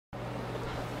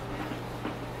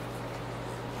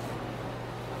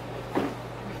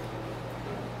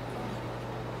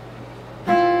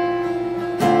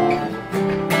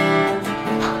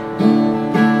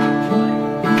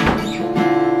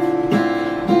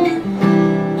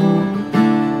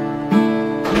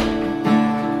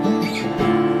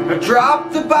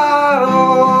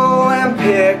bottle and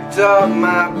picked up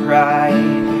my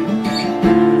pride.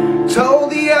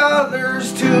 Told the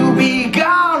others to be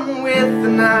gone with the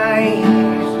night.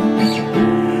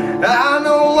 I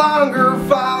no longer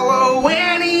follow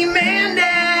any man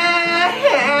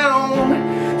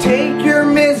down. Take your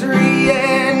misery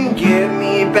and give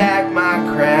me back my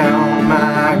crown,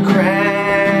 my crown.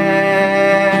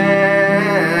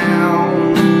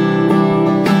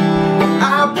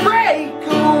 I break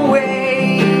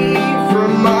away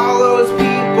from all those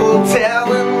people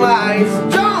telling lies.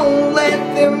 Don't let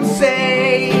them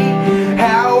say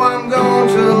how I'm going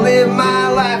to live my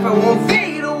life. I won't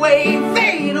fade away,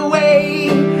 fade away,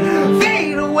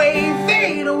 fade away,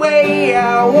 fade away.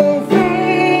 I won't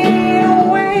fade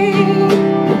away.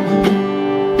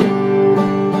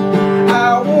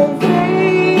 I won't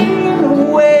fade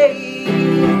away.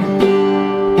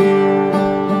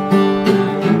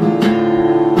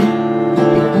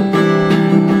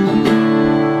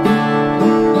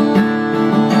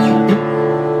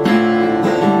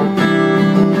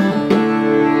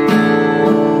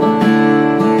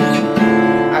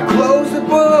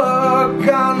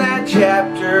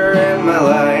 Chapter in my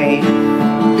life,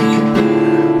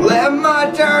 let my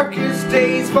darkest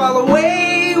days fall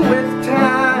away with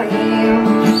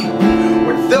time.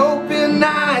 With open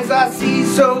eyes I see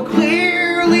so clear.